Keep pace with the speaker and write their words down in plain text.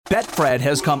Betfred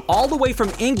has come all the way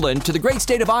from England to the great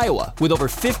state of Iowa with over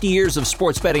 50 years of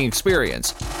sports betting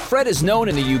experience. Fred is known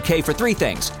in the UK for three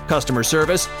things: customer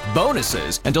service,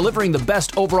 bonuses, and delivering the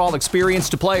best overall experience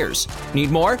to players.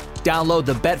 Need more? Download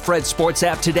the Betfred Sports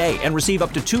app today and receive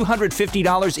up to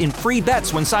 $250 in free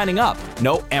bets when signing up.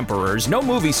 No emperors, no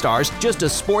movie stars, just a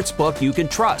sports book you can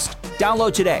trust.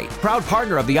 Download today. Proud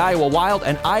partner of the Iowa Wild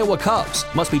and Iowa Cubs.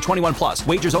 Must be 21 plus.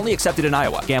 Wagers only accepted in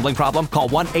Iowa. Gambling problem? Call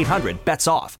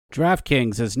 1-800-BETS-OFF.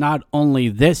 DraftKings is not only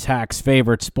this hack's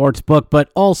favorite sportsbook, but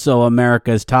also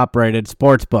America's top-rated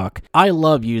sportsbook. I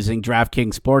love using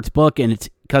DraftKings Sportsbook, and it's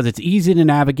because it's easy to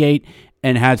navigate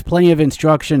and has plenty of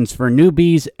instructions for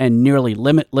newbies and nearly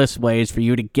limitless ways for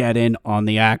you to get in on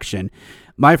the action.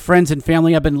 My friends and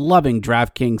family have been loving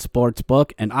DraftKings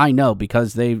Sportsbook, and I know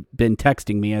because they've been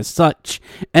texting me as such,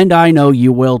 and I know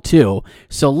you will too.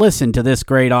 So listen to this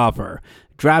great offer.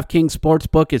 DraftKings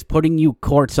Sportsbook is putting you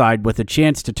courtside with a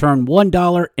chance to turn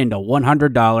 $1 into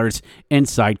 $100 in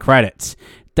site credits.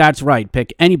 That's right,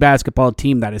 pick any basketball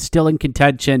team that is still in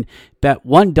contention, bet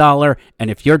 $1,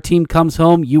 and if your team comes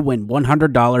home, you win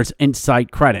 $100 in site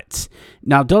credits.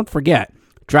 Now don't forget,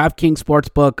 DraftKings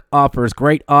Sportsbook offers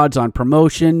great odds on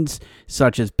promotions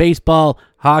such as baseball,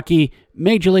 hockey,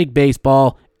 Major League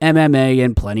Baseball, MMA,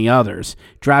 and plenty others.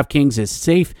 DraftKings is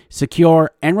safe, secure,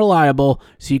 and reliable,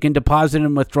 so you can deposit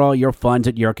and withdraw your funds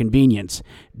at your convenience.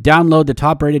 Download the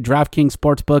top-rated DraftKings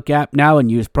Sportsbook app now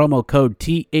and use promo code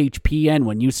THPN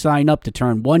when you sign up to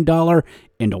turn $1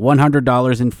 into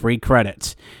 $100 in free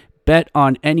credits. Bet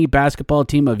on any basketball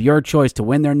team of your choice to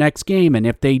win their next game, and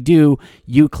if they do,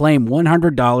 you claim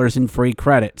 $100 in free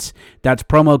credits. That's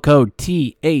promo code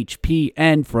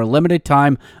THPN for a limited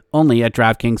time only at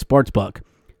DraftKings Sportsbook.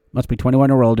 Must be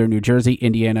 21 or older, New Jersey,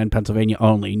 Indiana, and Pennsylvania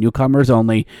only. Newcomers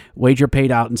only. Wager paid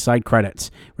out in site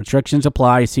credits. Restrictions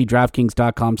apply. See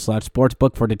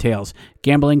DraftKings.com/sportsbook for details.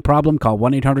 Gambling problem? Call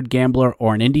 1-800-GAMBLER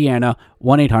or in Indiana,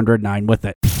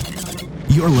 1-800-9-WITH-IT.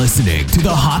 You're listening to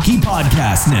the Hockey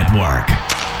Podcast Network.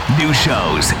 New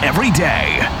shows every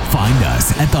day. Find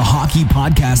us at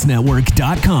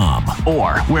thehockeypodcastnetwork.com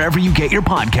or wherever you get your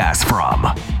podcasts from.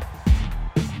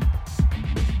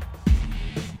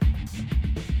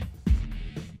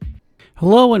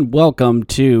 Hello and welcome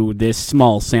to this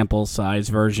small sample size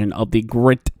version of the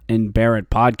Grit and Bear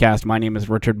It podcast. My name is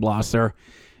Richard Blosser.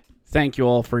 Thank you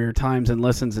all for your times and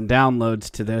listens and downloads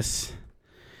to this.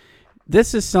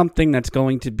 This is something that's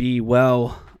going to be,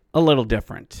 well, a little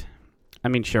different. I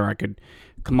mean, sure, I could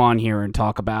come on here and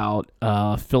talk about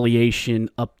affiliation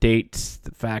updates,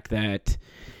 the fact that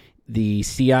the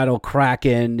Seattle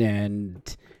Kraken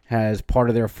and has part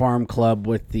of their farm club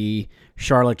with the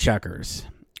Charlotte Checkers.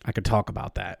 I could talk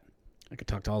about that. I could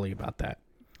talk to all of you about that.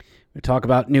 We talk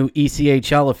about new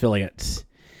ECHL affiliates,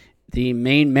 the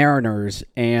Maine Mariners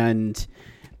and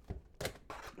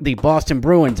the Boston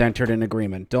Bruins entered an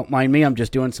agreement. Don't mind me, I'm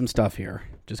just doing some stuff here.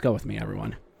 Just go with me,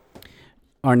 everyone.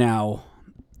 Are now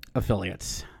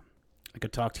affiliates. I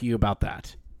could talk to you about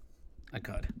that. I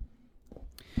could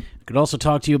also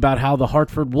talk to you about how the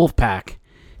Hartford Wolfpack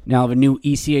now have a new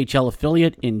ECHL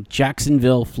affiliate in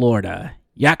Jacksonville, Florida.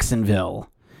 Jacksonville.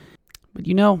 But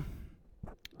you know,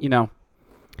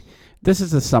 this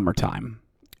is the summertime,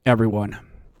 everyone.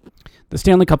 The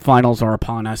Stanley Cup Finals are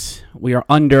upon us. We are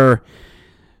under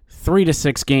 3 to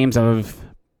 6 games of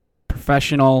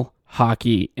professional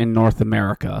hockey in North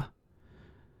America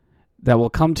that will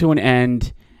come to an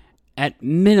end at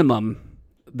minimum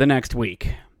the next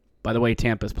week, by the way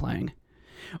Tampa's playing.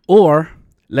 Or,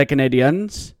 Les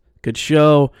Canadiens could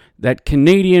show that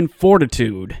Canadian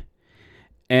fortitude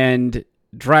and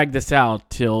drag this out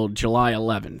till July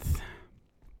 11th.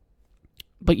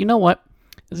 But you know what?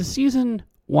 As the season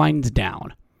winds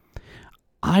down,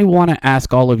 I want to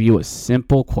ask all of you a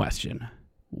simple question.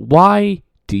 Why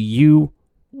do you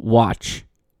watch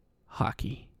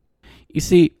hockey? You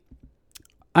see,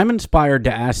 I'm inspired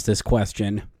to ask this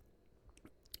question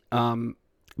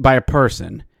by a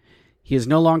person. He is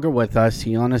no longer with us.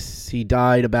 He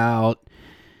died about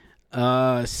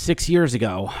 6 years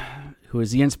ago. Who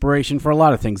is the inspiration for a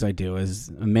lot of things I do, is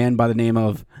a man by the name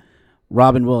of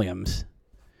Robin Williams.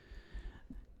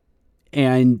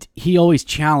 And he always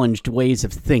challenged ways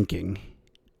of thinking,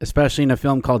 especially in a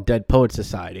film called Dead Poets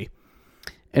Society.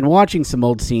 And watching some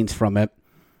old scenes from it,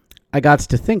 I got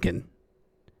to thinking.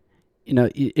 You know,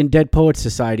 in Dead Poets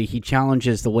Society, he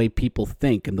challenges the way people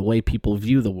think and the way people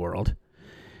view the world.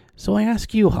 So I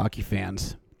ask you, hockey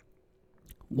fans,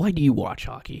 why do you watch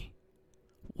hockey?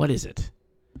 What is it?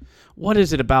 What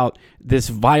is it about this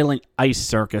violent ice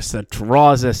circus that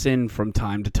draws us in from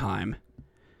time to time?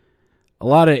 A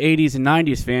lot of 80s and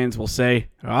 90s fans will say,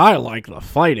 I like the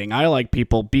fighting. I like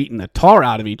people beating the tar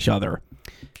out of each other.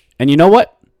 And you know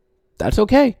what? That's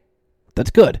okay.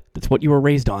 That's good. That's what you were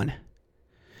raised on.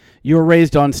 You were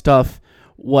raised on stuff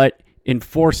what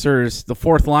Enforcers, the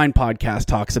Fourth Line podcast,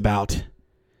 talks about.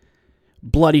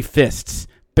 Bloody fists,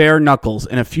 bare knuckles,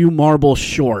 and a few marbles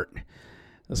short.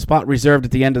 A spot reserved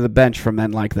at the end of the bench for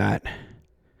men like that.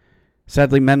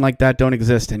 Sadly, men like that don't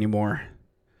exist anymore.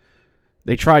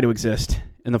 They try to exist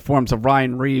in the forms of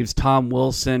Ryan Reeves, Tom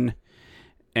Wilson,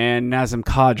 and Nazem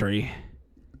Kadri.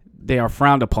 They are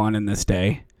frowned upon in this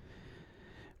day.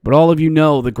 But all of you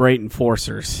know the great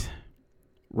enforcers.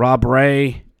 Rob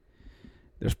Ray.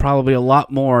 There's probably a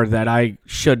lot more that I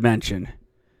should mention.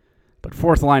 But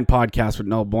Fourth Line Podcast would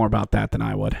know more about that than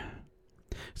I would.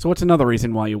 So what's another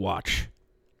reason why you watch?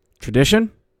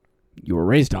 Tradition? You were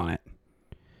raised on it.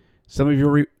 Some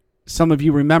of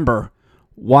you remember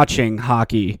watching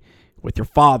hockey with your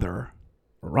father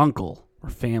or uncle or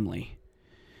family.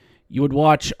 You would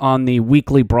watch on the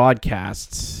weekly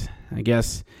broadcasts. I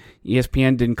guess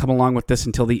ESPN didn't come along with this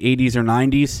until the 80s or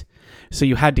 90s, so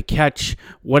you had to catch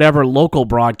whatever local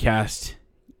broadcast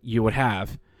you would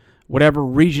have, whatever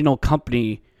regional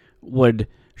company would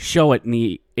show it in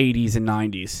the 80s and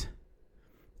 90s.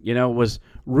 You know, it was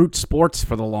Root Sports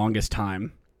for the longest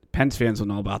time. Pens fans will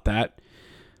know about that.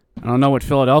 I don't know what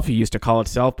Philadelphia used to call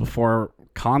itself before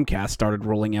Comcast started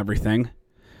ruling everything.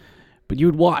 But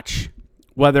you'd watch.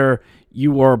 Whether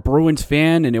you were a Bruins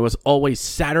fan and it was always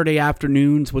Saturday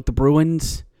afternoons with the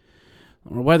Bruins,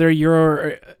 or whether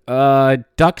you're a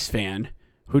Ducks fan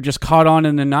who just caught on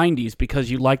in the 90s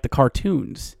because you liked the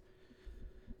cartoons.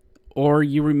 Or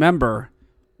you remember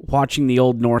watching the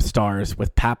old North Stars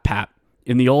with Pap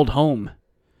in the old home.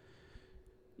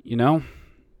 You know?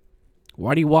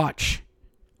 Why do you watch?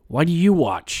 Why do you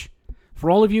watch?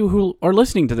 For all of you who are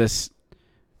listening to this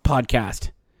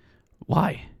podcast,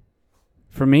 why?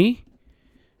 For me?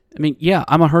 I mean, yeah,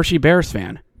 I'm a Hershey Bears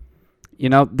fan. You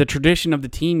know, the tradition of the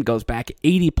team goes back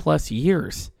 80 plus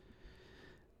years.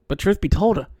 But truth be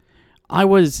told, I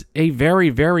was a very,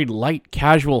 very light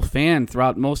casual fan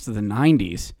throughout most of the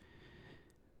 90s.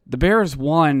 The Bears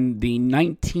won the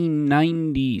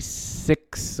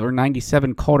 1996 or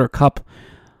 97 Calder Cup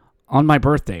on my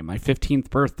birthday, my 15th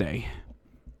birthday.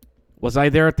 Was I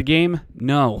there at the game?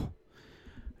 No.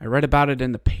 I read about it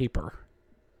in the paper.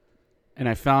 And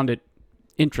I found it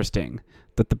interesting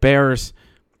that the Bears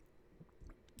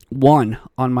won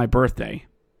on my birthday.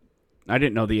 I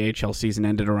didn't know the AHL season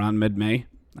ended around mid-May.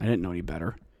 I didn't know any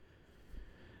better.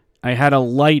 I had a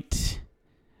light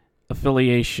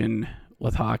affiliation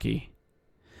with hockey.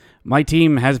 My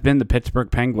team has been the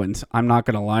Pittsburgh Penguins. I'm not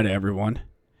going to lie to everyone.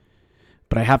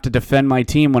 But I have to defend my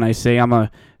team when I say I'm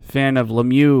a fan of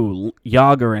Lemieux,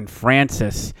 Yager, and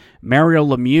Francis. Mario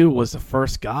Lemieux was the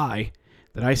first guy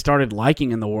that I started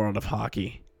liking in the world of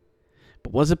hockey.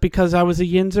 But was it because I was a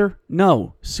Yinzer?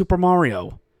 No, Super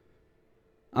Mario.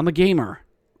 I'm a gamer.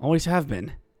 Always have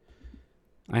been.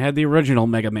 I had the original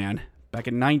Mega Man back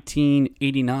in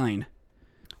 1989.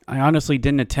 I honestly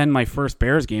didn't attend my first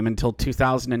Bears game until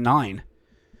 2009.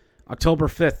 October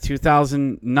 5th,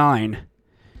 2009.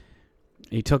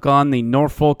 He took on the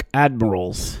Norfolk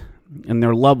Admirals in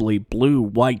their lovely blue,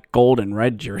 white, gold, and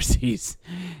red jerseys.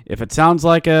 If it sounds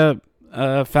like a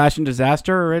fashion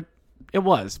disaster, it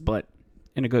was, but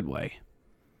in a good way.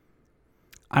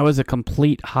 I was a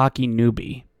complete hockey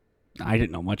newbie. I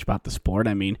didn't know much about the sport.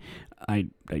 I mean, I'd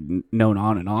known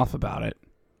on and off about it.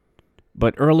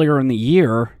 But earlier in the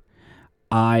year,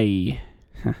 I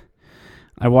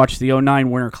watched the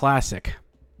 2009 Winter Classic.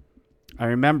 I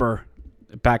remember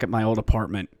back at my old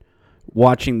apartment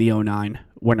watching the 2009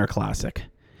 Winter Classic.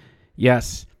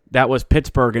 Yes, that was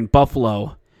Pittsburgh and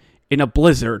Buffalo in a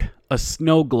blizzard, a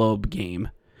snow globe game.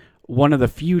 One of the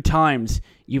few times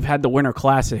you've had the Winter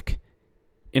Classic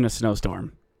in a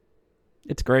snowstorm.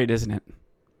 It's great, isn't it?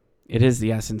 It is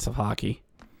the essence of hockey.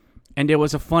 And it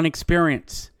was a fun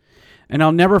experience. And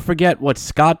I'll never forget what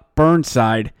Scott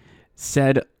Burnside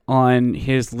said on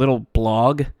his little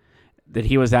blog that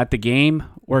he was at the game,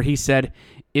 where he said,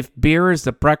 if beer is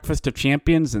the breakfast of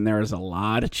champions, then there is a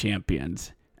lot of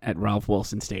champions at Ralph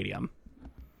Wilson Stadium.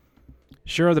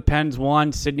 Sure, the Pens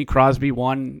won. Sidney Crosby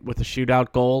won with a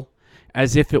shootout goal,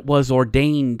 as if it was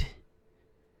ordained.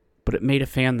 But it made a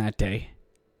fan that day.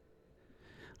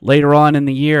 Later on in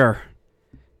the year,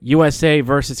 USA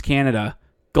versus Canada,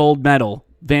 gold medal,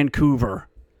 Vancouver.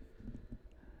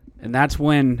 And that's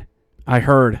when I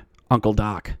heard Uncle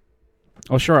Doc.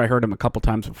 Oh, sure, I heard him a couple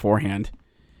times beforehand.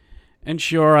 And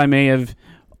sure, I may have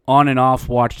on and off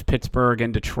watched Pittsburgh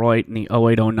and Detroit in the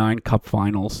 2008-09 Cup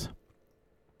Finals.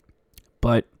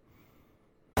 but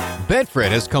Betfred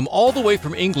has come all the way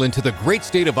from England to the great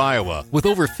state of Iowa. With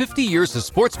over 50 years of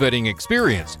sports betting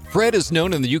experience, Fred is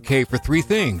known in the UK for three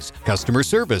things: customer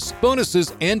service,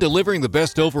 bonuses, and delivering the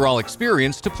best overall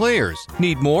experience to players.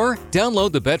 Need more?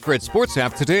 Download the Betfred Sports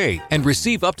app today and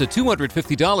receive up to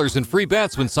 $250 in free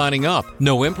bets when signing up.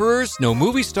 No emperors, no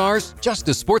movie stars, just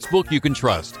a sportsbook you can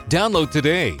trust. Download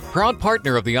today. Proud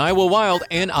partner of the Iowa Wild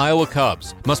and Iowa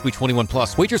Cubs. Must be 21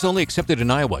 plus. Wagers only accepted in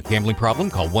Iowa. Gambling problem?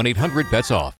 Call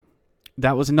 1-800-BETS-OFF.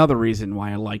 that was another reason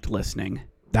why I liked listening.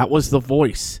 That was the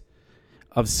voice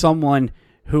of someone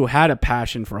who had a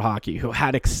passion for hockey, who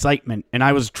had excitement, and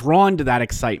I was drawn to that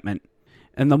excitement.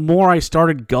 And the more I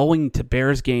started going to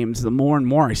Bears games, the more and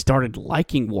more I started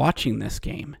liking watching this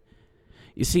game.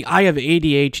 You see, I have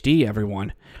ADHD,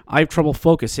 everyone. I have trouble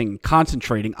focusing,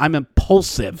 concentrating. I'm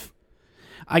impulsive.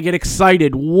 I get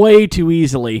excited way too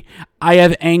easily. I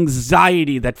have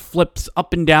anxiety that flips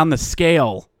up and down the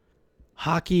scale.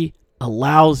 Hockey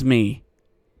allows me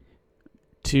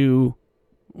to,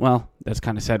 well, that's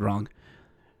kind of said wrong.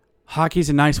 Hockey's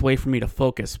a nice way for me to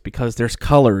focus because there's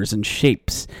colors and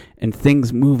shapes and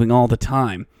things moving all the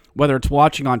time. Whether it's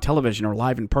watching on television or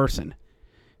live in person,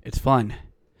 it's fun.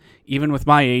 Even with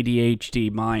my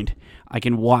ADHD mind, I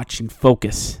can watch and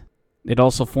focus. It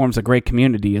also forms a great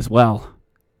community as well.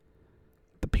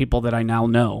 The people that I now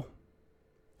know.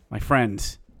 My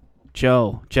friends,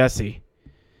 Joe, Jesse,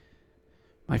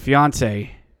 my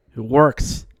fiance, who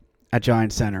works at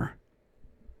Giant Center.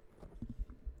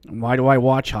 And why do I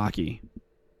watch hockey?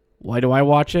 Why do I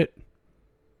watch it?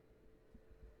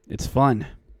 It's fun.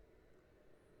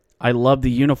 I love the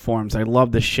uniforms. I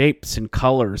love the shapes and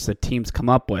colors that teams come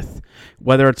up with.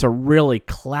 Whether it's a really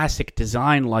classic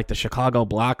design like the Chicago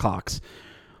Blackhawks,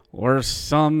 or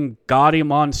some gaudy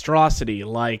monstrosity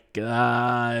like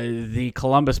the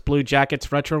Columbus Blue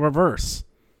Jackets retro reverse.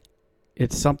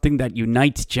 It's something that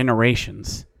unites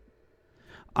generations.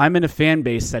 I'm in a fan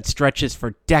base that stretches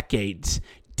for decades.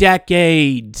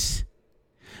 Decades!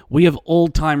 We have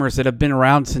old-timers that have been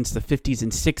around since the 50s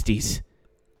and 60s.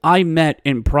 I met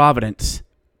in Providence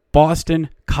Boston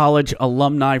College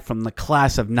alumni from the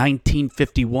class of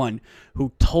 1951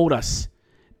 who told us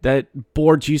that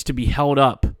boards used to be held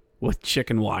up with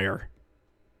chicken wire,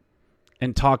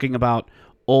 and talking about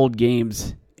old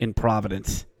games in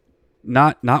Providence.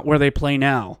 Not where they play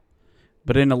now,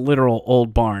 but in a literal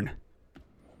old barn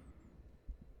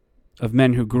of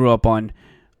men who grew up on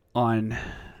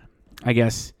I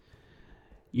guess,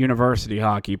 university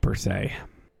hockey per se.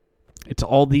 It's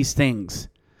all these things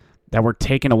that were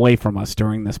taken away from us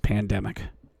during this pandemic.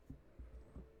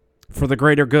 For the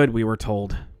greater good, we were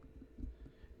told.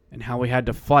 And how we had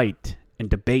to fight and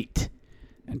debate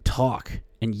and talk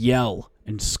and yell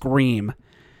and scream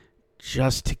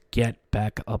just to get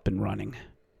back up and running.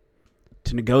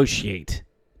 To negotiate.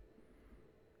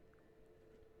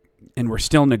 And we're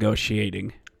still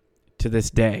negotiating to this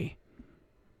day.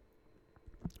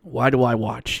 Why do I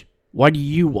watch? Why do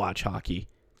you watch hockey?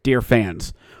 Dear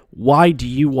fans, why do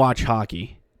you watch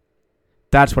hockey?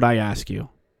 That's what I ask you.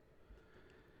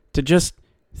 To just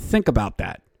think about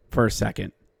that for a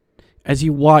second as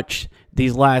you watch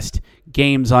these last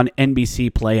games on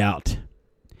NBC play out.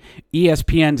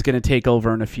 ESPN's going to take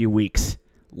over in a few weeks,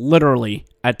 literally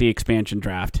at the expansion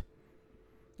draft.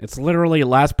 It's literally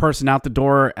last person out the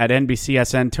door at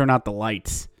NBCSN, turn out the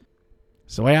lights.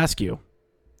 So I ask you,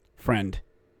 friend,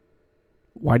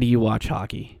 why do you watch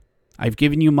hockey? I've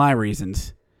given you my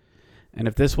reasons. And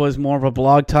if this was more of a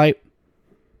blog type,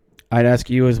 I'd ask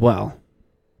you as well.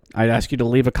 I'd ask you to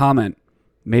leave a comment.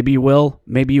 Maybe you will,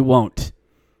 maybe you won't.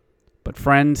 But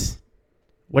friends,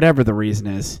 whatever the reason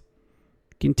is,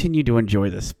 continue to enjoy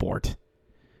this sport.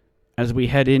 As we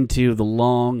head into the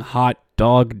long, hot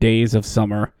dog days of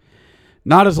summer.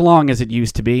 Not as long as it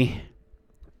used to be,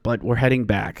 but we're heading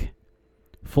back.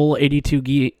 Full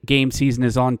 82 game season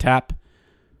is on tap.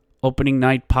 Opening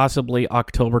night possibly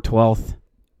October 12th.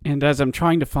 And as I'm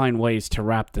trying to find ways to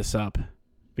wrap this up,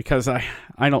 because I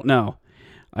don't know,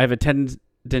 I have a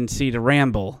tendency to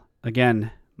ramble. Again,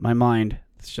 my mind,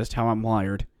 it's just how I'm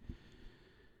wired.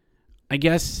 I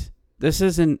guess this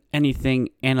isn't anything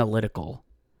analytical.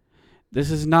 This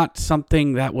is not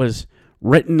something that was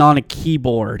written on a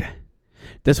keyboard.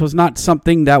 This was not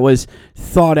something that was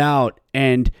thought out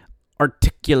and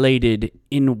articulated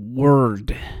in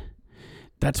word.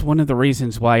 That's one of the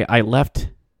reasons why I left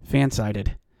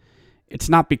Fansided. It's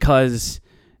not because,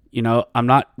 I'm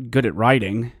not good at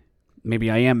writing.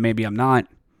 Maybe I am, maybe I'm not.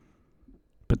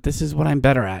 But this is what I'm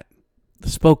better at. The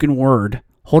spoken word,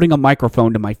 holding a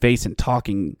microphone to my face and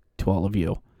talking to all of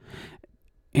you.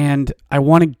 And I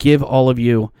want to give all of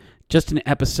you Just an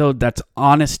episode that's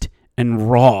honest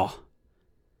and raw.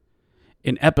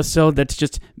 An episode that's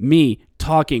just me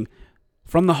talking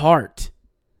from the heart,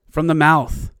 from the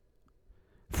mouth,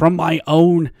 from my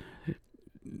own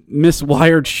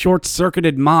miswired,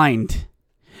 short-circuited mind,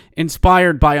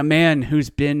 inspired by a man who's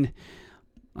been,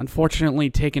 unfortunately,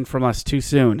 taken from us too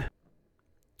soon.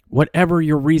 Whatever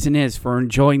your reason is for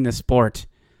enjoying this sport,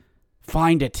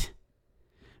 find it.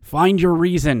 Find your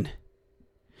reason.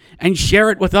 And share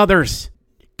it with others.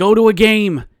 Go to a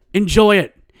game. Enjoy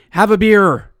it. Have a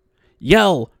beer.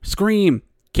 Yell, scream,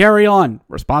 carry on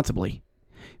responsibly.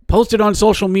 Post it on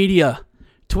social media.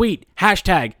 Tweet,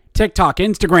 hashtag, TikTok,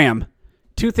 Instagram.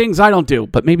 2 things I don't do,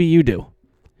 but maybe you do.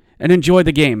 And enjoy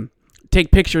the game.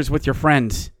 Take pictures with your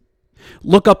friends.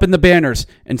 Look up in the banners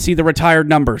and see the retired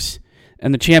numbers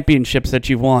and the championships that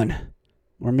you've won.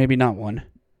 Or maybe not won.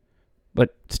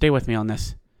 But stay with me on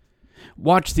this.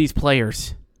 Watch these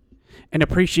players and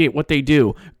appreciate what they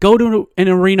do. Go to an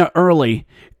arena early.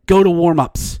 Go to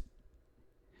warm-ups.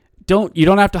 You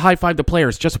don't have to high-five the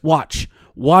players. Just watch.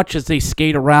 Watch as they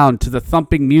skate around to the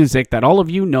thumping music that all of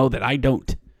you know that I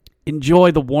don't.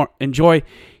 Enjoy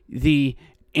the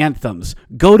anthems.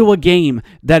 Go to a game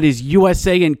that is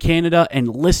USA and Canada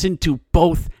and listen to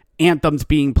both anthems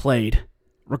being played,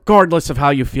 regardless of how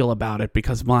you feel about it,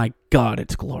 because my God,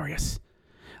 it's glorious.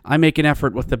 I make an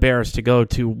effort with the Bears to go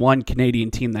to one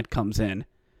Canadian team that comes in.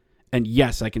 And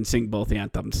yes, I can sing both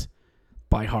anthems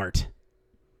by heart.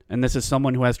 And this is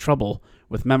someone who has trouble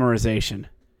with memorization.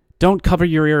 Don't cover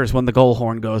your ears when the goal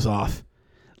horn goes off.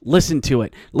 Listen to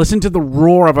it. Listen to the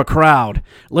roar of a crowd.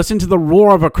 Listen to the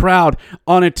roar of a crowd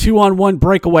on a 2-on-1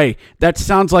 breakaway that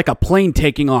sounds like a plane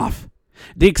taking off.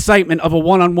 The excitement of a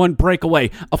 1-on-1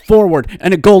 breakaway, a forward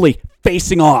and a goalie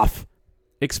facing off.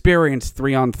 Experience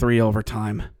 3-on-3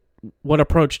 overtime. What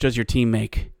approach does your team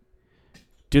make?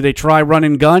 Do they try run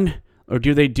and gun, or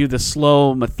do they do the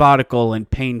slow, methodical, and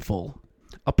painful?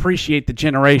 Appreciate the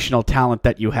generational talent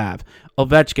that you have.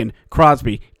 Ovechkin,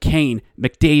 Crosby, Kane,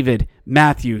 McDavid,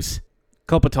 Matthews,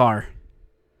 Kopitar.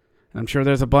 I'm sure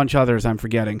there's a bunch others I'm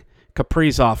forgetting.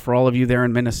 Kaprizov for all of you there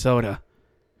in Minnesota.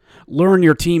 Learn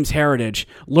your team's heritage.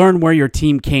 Learn where your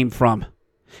team came from.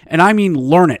 And I mean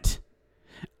learn it.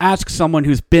 Ask someone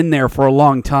who's been there for a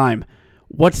long time.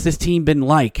 What's this team been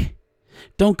like?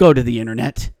 Don't go to the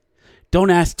internet.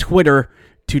 Don't ask Twitter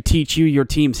to teach you your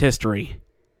team's history.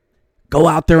 Go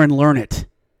out there and learn it.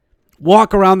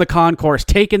 Walk around the concourse,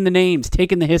 take in the names,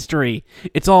 take in the history.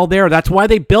 It's all there. That's why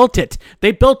they built it.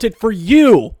 They built it for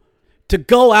you to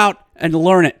go out and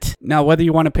learn it. Now, whether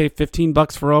you want to pay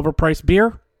 $15 for overpriced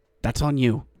beer, that's on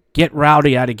you. Get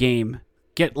rowdy at a game.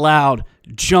 Get loud.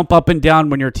 Jump up and down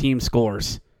when your team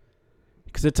scores.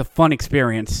 Because it's a fun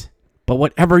experience. But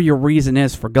whatever your reason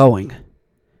is for going,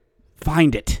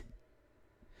 find it.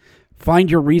 Find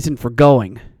your reason for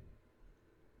going.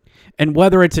 And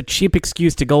whether it's a cheap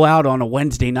excuse to go out on a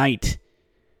Wednesday night,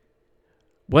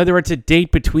 whether it's a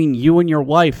date between you and your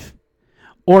wife,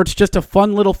 or it's just a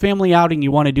fun little family outing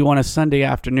you want to do on a Sunday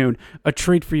afternoon, a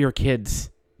treat for your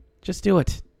kids, just do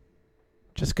it.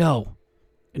 Just go.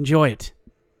 Enjoy it.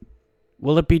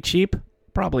 Will it be cheap?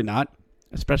 Probably not,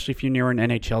 especially if you're near an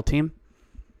NHL team.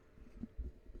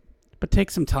 But take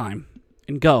some time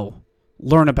and go.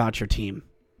 Learn about your team.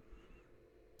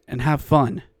 And have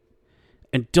fun.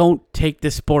 And don't take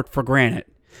this sport for granted.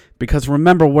 Because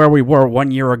remember where we were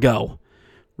 1 year ago.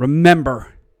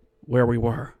 Remember where we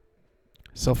were.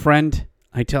 So friend,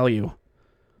 I tell you,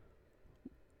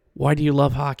 why do you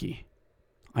love hockey?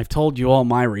 I've told you all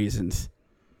my reasons.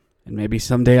 And maybe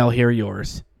someday I'll hear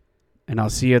yours. And I'll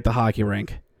see you at the hockey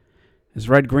rink. As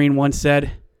Red Green once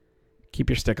said, keep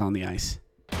your stick on the ice.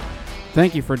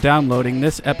 Thank you for downloading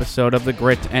this episode of the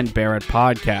Grit and Bear It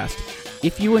podcast.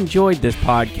 If you enjoyed this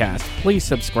podcast, please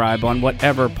subscribe on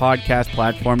whatever podcast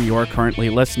platform you are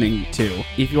currently listening to.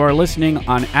 If you are listening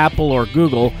on Apple or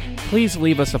Google, please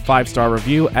leave us a 5-star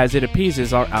review as it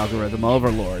appeases our algorithm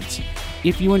overlords.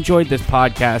 If you enjoyed this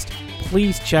podcast,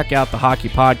 please check out the Hockey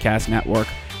Podcast Network,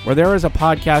 where there is a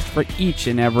podcast for each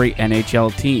and every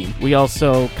NHL team. We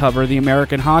also cover the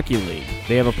American Hockey League.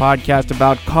 They have a podcast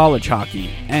about college hockey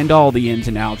and all the ins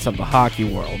and outs of the hockey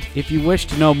world. If you wish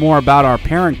to know more about our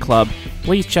parent club,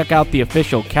 please check out the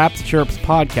official Caps Chirps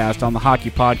podcast on the Hockey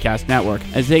Podcast Network,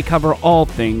 as they cover all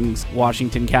things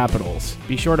Washington Capitals.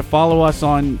 Be sure to follow us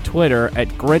on Twitter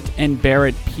at Grit and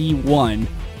Barrett P1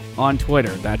 on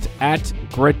Twitter. That's at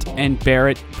Grit and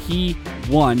Barrett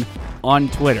P1 on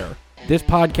Twitter. This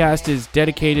podcast is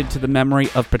dedicated to the memory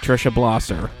of Patricia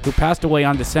Blosser, who passed away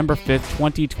on December 5th,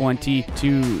 2020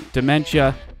 to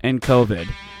dementia and COVID.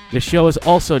 The show is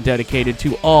also dedicated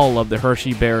to all of the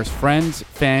Hershey Bears friends,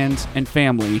 fans, and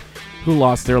family who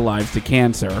lost their lives to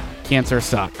cancer. Cancer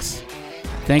sucks.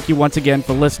 Thank you once again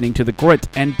for listening to the Grit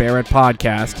and Bear It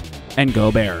podcast, and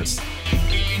go Bears.